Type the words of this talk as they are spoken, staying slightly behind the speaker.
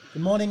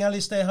Good morning,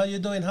 Alistair. How you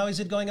doing? How is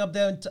it going up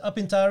there, up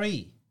in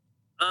Taree?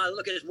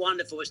 Look, it's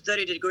wonderful. It's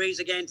 30 degrees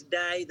again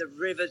today. The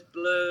river's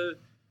blue.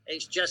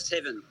 It's just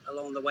heaven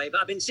along the way.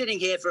 But I've been sitting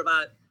here for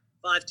about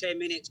 5-10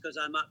 minutes because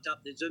I mucked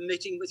up the Zoom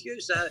meeting with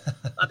you. So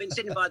I've been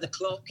sitting by the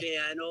clock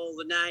here and all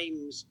the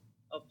names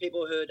of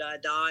people who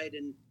had died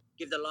and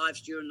give their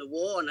lives during the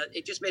war. And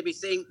it just made me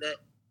think that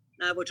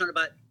now we're talking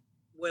about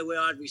where we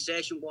are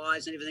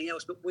recession-wise and everything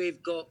else, but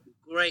we've got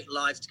great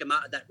lives to come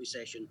out of that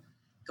recession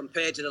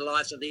compared to the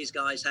lives that these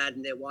guys had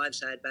and their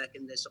wives had back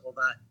in their sort of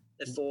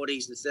the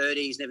 40s, the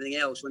 30s and everything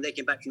else. When they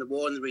came back from the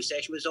war and the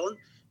recession was on,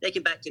 they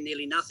came back to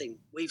nearly nothing.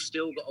 We've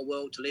still got a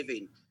world to live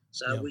in.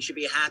 So we should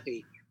be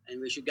happy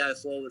and we should go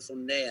forward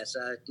from there. So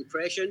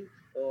depression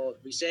or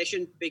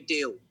recession, big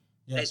deal.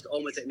 Let's go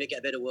on with it and make it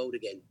a better world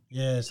again.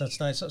 Yes, that's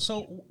nice.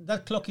 So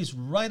that clock is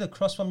right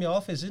across from your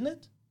office, isn't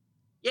it?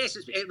 Yes,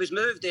 it was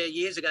moved there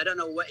years ago. I don't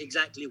know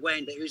exactly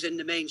when, but it was in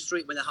the main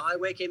street when the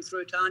highway came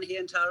through town here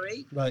in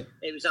Taree. Right.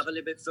 It was up a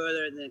little bit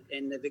further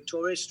in the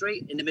Victoria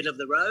Street, in the middle of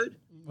the road.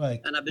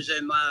 Right. And I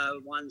presume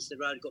once the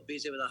road got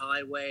busy with the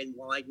highway and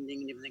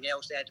widening and everything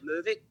else, they had to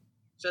move it.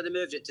 So they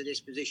moved it to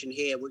this position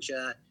here, which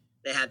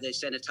they have their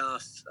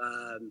cenotaph,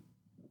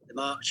 the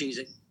marches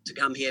to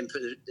come here and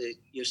put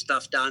your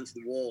stuff down for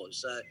the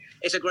wars. So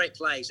it's a great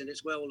place and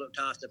it's well looked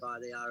after by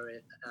the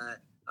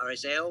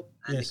RSL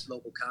and its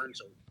local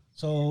council.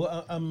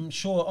 So I'm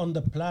sure on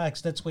the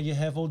plaques, that's where you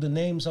have all the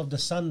names of the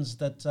sons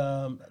that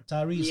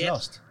Taree's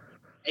lost.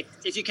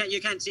 If you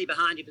can't see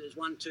behind you, but there's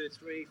 1, 2,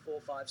 3,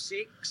 4, 5,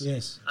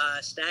 6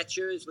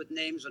 statues with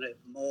names on it: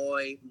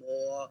 Moy,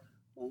 Moore,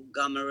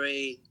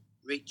 Montgomery,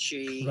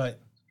 Ritchie,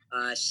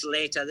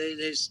 Slater.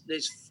 There's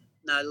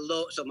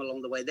lots of them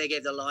along the way. They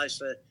gave their lives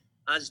for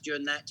us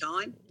during that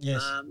time.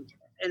 Yes.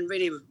 And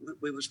really,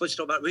 we were supposed to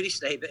talk about real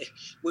estate, but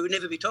we would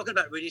never be talking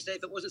about real estate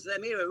if it wasn't for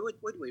them era,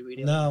 would we?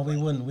 Really? No, we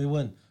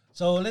wouldn't.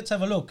 So let's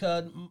have a look.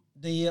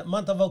 The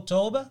month of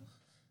October,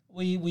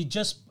 we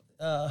just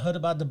heard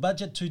about the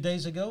budget 2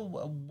 days ago.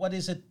 What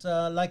is it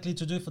likely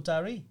to do for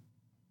Taree?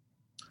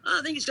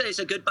 I think it's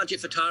a good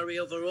budget for Taree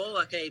overall.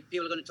 Okay,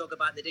 people are going to talk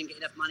about they didn't get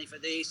enough money for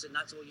this, and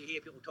that's all you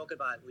hear people talk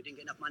about. We didn't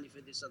get enough money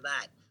for this or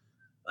that.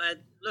 But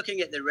looking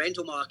at the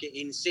rental market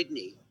in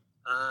Sydney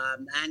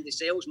and the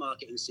sales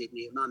market in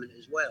Sydney at the moment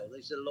as well,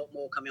 there's a lot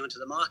more coming onto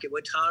the market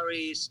where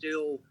Taree is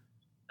still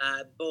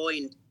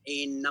buoyant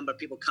in number of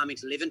people coming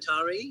to live in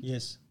Taree.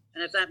 Yes.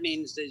 And if that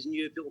means there's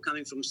new people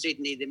coming from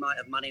Sydney, they might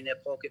have money in their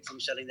pocket from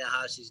selling their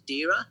houses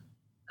dearer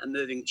and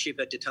moving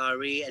cheaper to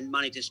Taree and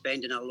money to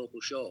spend in our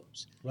local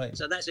shops. Right.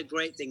 So that's a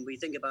great thing. We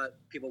think about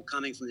people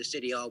coming from the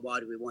city, why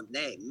do we want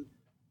them?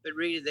 But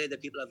really they're the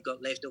people who have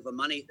got leftover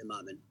money at the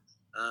moment.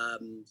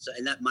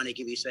 And that money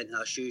can be spent in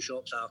our shoe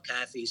shops, our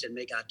cafes, and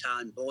make our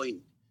town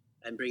buoyant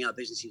and bring our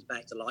businesses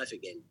back to life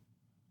again.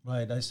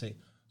 Right, I see.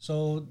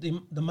 So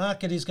the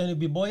market is going to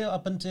be buoyant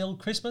up until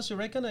Christmas, you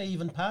reckon, or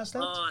even past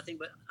that? Oh, I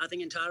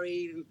think in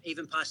Taree,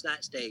 even past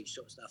that stage,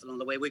 sort of stuff along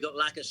the way. We got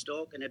lack of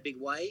stock in a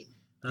big way,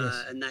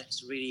 and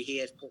that's really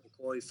here at Port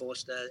Macquarie,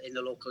 Forster, in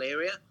the local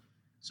area.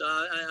 So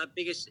our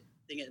biggest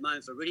thing at the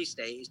moment for real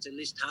estate is to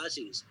list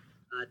houses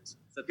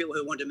for people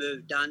who want to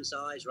move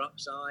downsize or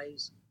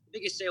upsize. The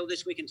biggest sale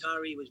this week in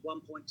Taree was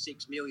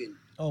 1.6 million.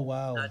 Oh,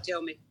 wow.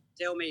 Tell me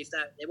if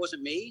that, it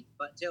wasn't me,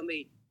 but tell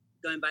me,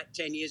 going back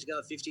 10 years ago,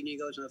 15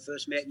 years ago when I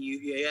first met you,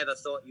 you ever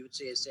thought you would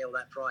see a sale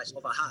that price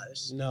of a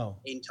house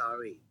in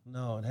Taree?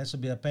 No, it has to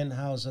be a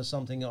penthouse or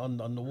something on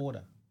the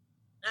water.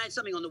 It's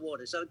something on the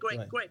water. So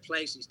great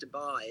places to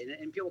buy.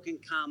 And people can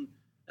come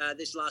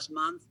this last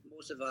month.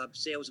 Most of our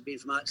sales have been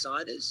from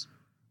outsiders.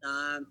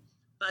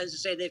 But as I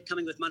say, they're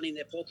coming with money in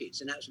their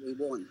pockets, and that's what we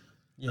want.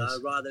 Yes.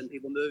 Rather than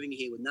people moving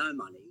here with no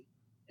money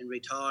and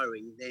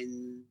retiring,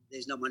 then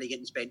there's no money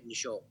getting spent in the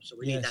shop. So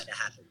we need that to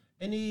happen.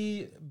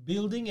 Any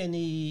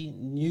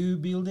new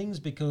buildings?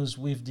 Because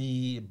with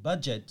the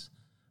budget,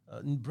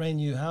 brand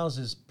new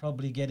houses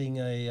probably getting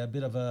a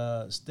bit of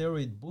a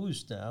steroid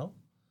boost now.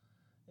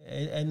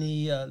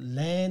 Any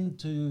land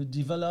to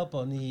develop,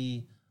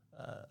 any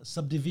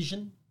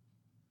subdivision?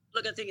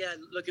 Look, I think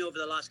looking over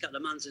the last couple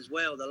of months as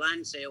well, the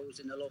land sales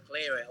in the local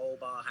area,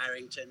 Allbar,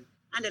 Harrington,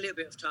 and a little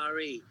bit of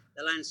Taree,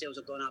 the land sales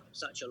have gone up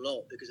such a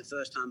lot because the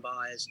first-time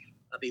buyers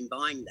have been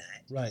buying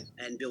that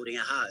and building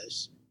a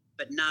house.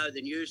 But now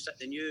the new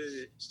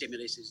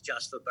stimulus is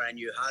just for brand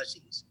new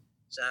houses.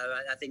 So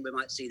I think we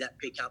might see that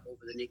pick up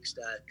over the next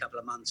couple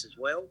of months as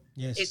well.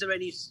 Yes. Is there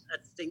any,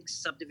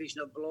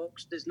 subdivision of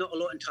blocks? There's not a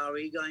lot in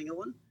Taree going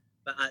on.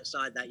 But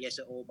outside that, yes,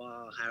 at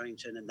Allbar,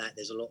 Harrington and that,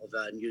 there's a lot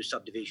of new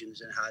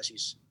subdivisions and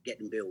houses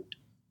getting built.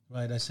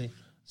 Right, I see.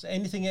 So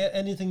anything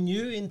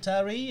new in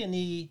Taree?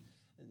 Any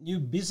new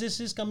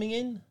businesses coming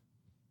in?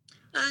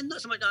 Not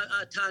so much.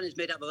 Our town is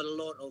made up of a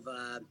lot of...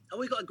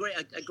 we've got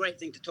a great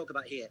thing to talk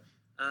about here.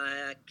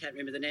 I can't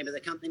remember the name of the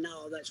company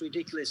now. That's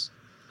ridiculous.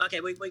 Okay,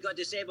 we've got a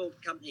disabled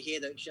company here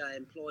that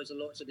employs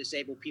lots of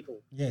disabled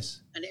people. Yes.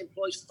 And it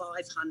employs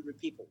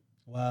 500 people.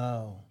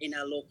 Wow. In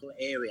our local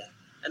area.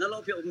 And a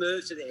lot of people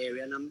move to the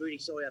area, and I'm really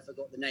sorry I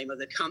forgot the name of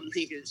the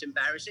company because it's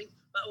embarrassing,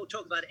 but we'll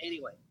talk about it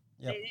anyway.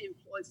 Yep. They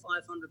employ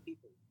 500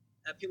 people.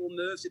 people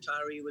move to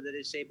Taree with their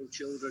disabled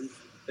children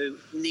who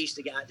needs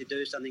to get out to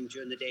do something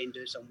during the day and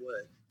do some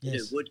work. They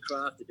do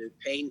woodcraft, they do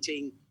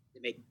painting,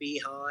 they make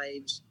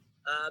beehives,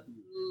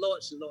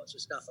 lots and lots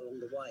of stuff along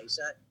the way.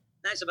 So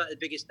that's the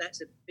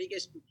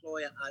biggest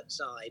employer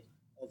outside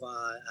of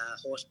our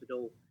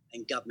hospital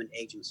and government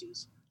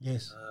agencies.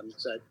 Yes.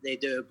 So they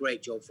do a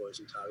great job for us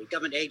in Taree.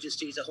 Government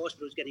agencies, the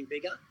hospital's getting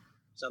bigger,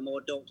 so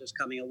more doctors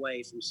coming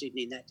away from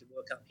Sydney and that to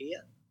work up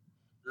here.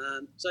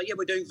 So yeah,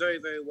 we're doing very,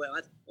 very well.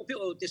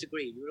 People will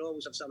disagree. You will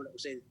always have someone that will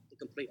say the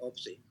complete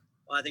opposite.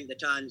 I think the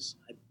town's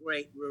a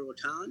great rural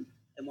town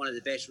and one of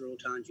the best rural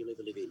towns you'll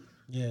ever live in.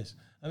 Yes.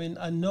 I mean,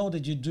 I know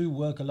that you do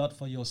work a lot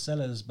for your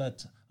sellers,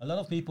 but a lot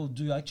of people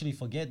do actually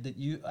forget that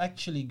you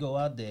actually go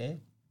out there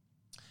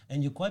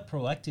and you're quite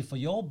proactive for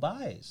your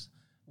buyers.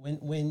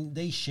 When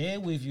they share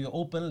with you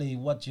openly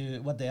what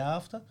they're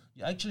after,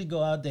 you actually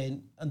go out there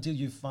until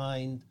you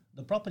find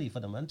the property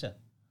for them, aren't you?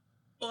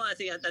 Well, I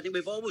think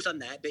we've always done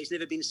that, but it's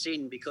never been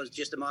seen because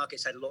just the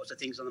market's had lots of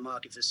things on the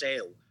market for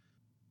sale.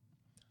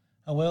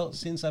 Well,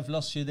 since I've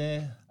lost you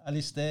there,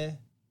 Alistair,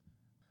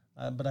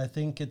 but I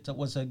think it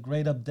was a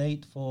great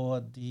update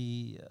for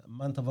the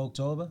month of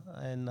October,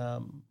 and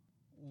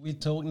we'll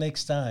talk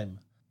next time.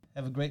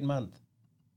 Have a great month.